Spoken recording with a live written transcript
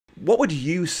what would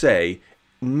you say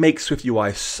makes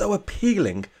SwiftUI so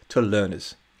appealing to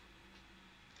learners?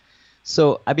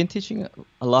 So I've been teaching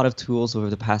a lot of tools over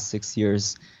the past 6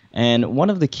 years, and one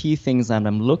of the key things that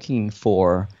I'm looking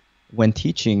for when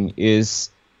teaching is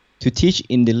to teach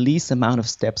in the least amount of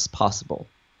steps possible.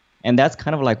 And that's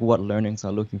kind of like what learners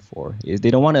are looking for. Is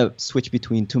they don't want to switch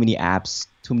between too many apps,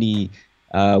 too many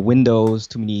windows,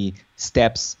 too many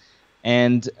steps.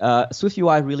 And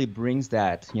SwiftUI really brings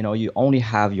that. You know, you only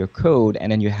have your code,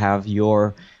 and then you have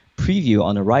your preview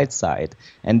on the right side.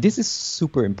 And this is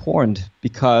super important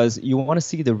because you want to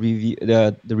see the review,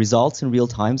 the results in real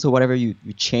time. So whatever you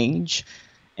change,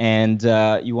 and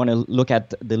you want to look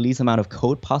at the least amount of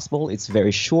code possible. It's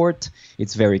very short,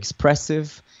 it's very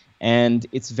expressive, and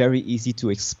it's very easy to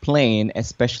explain,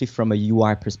 especially from a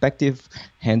UI perspective,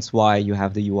 hence why you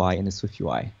have the UI in the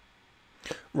SwiftUI.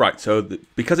 Right, so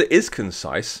because it is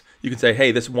concise, you can say,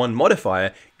 hey, this one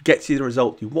modifier gets you the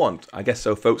result you want. I guess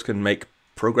so folks can make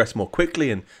progress more quickly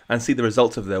and see the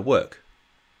results of their work.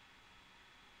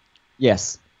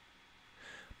 Yes.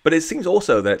 But it seems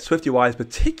also that SwiftUI is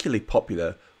particularly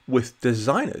popular with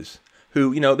designers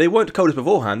who, they weren't coders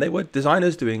beforehand. They were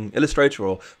designers doing Illustrator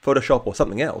or Photoshop or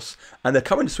something else. And they're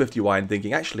coming to SwiftUI and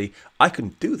thinking, actually, I can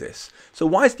do this. So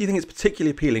why do you think it's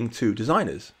particularly appealing to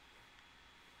designers?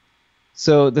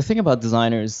 So the thing about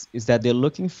designers is that they're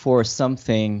looking for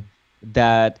something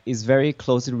that is very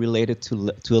closely related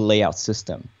to a layout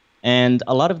system. And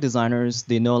a lot of designers,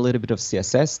 they know a little bit of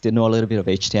CSS, they know a little bit of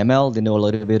HTML, they know a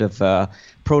little bit of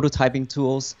prototyping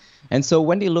tools. And so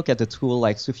when they look at a tool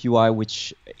like SwiftUI,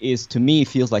 which is, to me,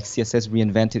 feels like CSS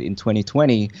reinvented in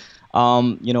 2020,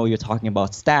 you're talking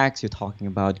about stacks, you're talking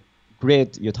about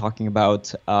grid, you're talking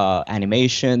about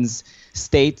animations,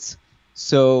 states.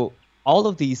 So all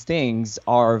of these things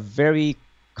are very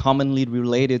commonly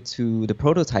related to the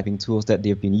prototyping tools that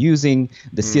they've been using,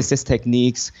 the CSS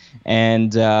techniques,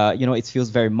 and it feels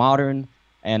very modern.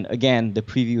 And again, the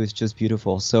preview is just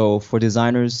beautiful. So for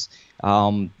designers,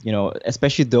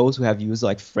 especially those who have used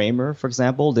like Framer, for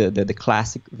example, the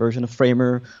classic version of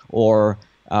Framer, or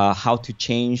how to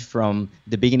change from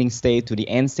the beginning state to the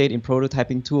end state in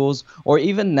prototyping tools, or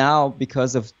even now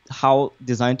because of how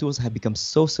design tools have become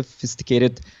so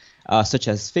sophisticated, such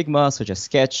as Figma, such as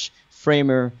Sketch,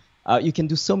 Framer, you can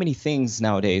do so many things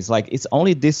nowadays. Like, it's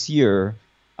only this year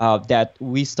that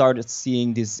we started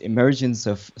seeing this emergence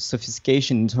of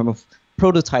sophistication in terms of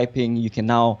prototyping. You can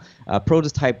now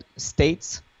prototype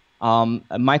states,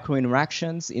 micro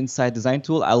interactions inside design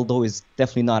tool, although it's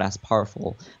definitely not as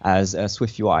powerful as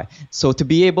SwiftUI. So to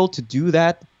be able to do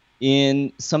that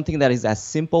in something that is as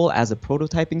simple as a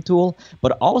prototyping tool,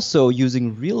 but also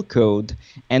using real code,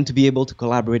 and to be able to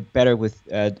collaborate better with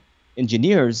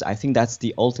engineers, I think that's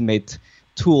the ultimate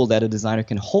tool that a designer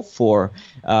can hope for,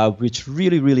 which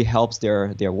really, really helps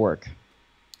their work.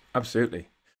 Absolutely.